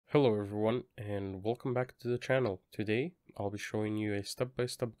Hello everyone and welcome back to the channel. Today I'll be showing you a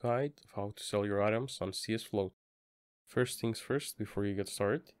step-by-step guide of how to sell your items on CSFloat. First things first, before you get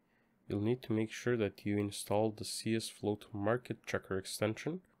started, you'll need to make sure that you install the CSFloat Market Checker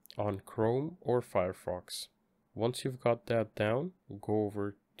extension on Chrome or Firefox. Once you've got that down, go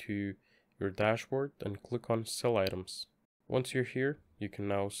over to your dashboard and click on Sell Items. Once you're here, you can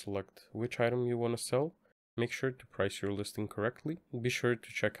now select which item you want to sell. Make sure to price your listing correctly. Be sure to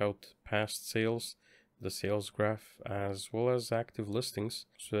check out past sales, the sales graph, as well as active listings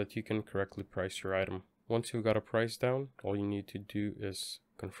so that you can correctly price your item. Once you've got a price down, all you need to do is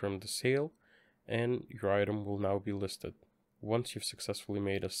confirm the sale and your item will now be listed. Once you've successfully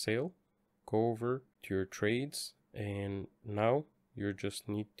made a sale, go over to your trades and now you just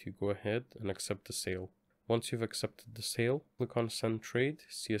need to go ahead and accept the sale. Once you've accepted the sale, click on Send Trade.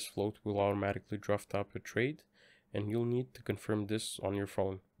 CSFloat will automatically draft up a trade, and you'll need to confirm this on your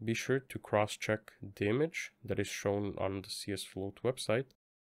phone. Be sure to cross-check the image that is shown on the CSFloat website,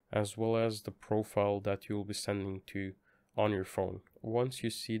 as well as the profile that you'll be sending to on your phone. Once you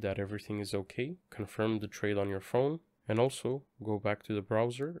see that everything is okay, confirm the trade on your phone, and also go back to the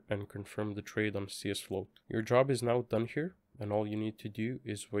browser and confirm the trade on CSFloat. Your job is now done here, and all you need to do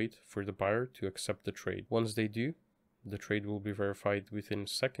is wait for the buyer to accept the trade. Once they do, the trade will be verified within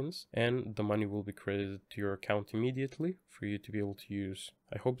seconds and the money will be credited to your account immediately for you to be able to use.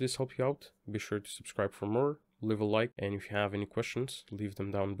 I hope this helped you out. Be sure to subscribe for more, leave a like, and if you have any questions, leave them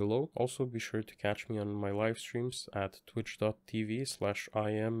down below. Also, be sure to catch me on my live streams at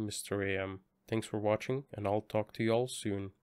twitch.tv/IamMrAM. Thanks for watching, and I'll talk to you all soon.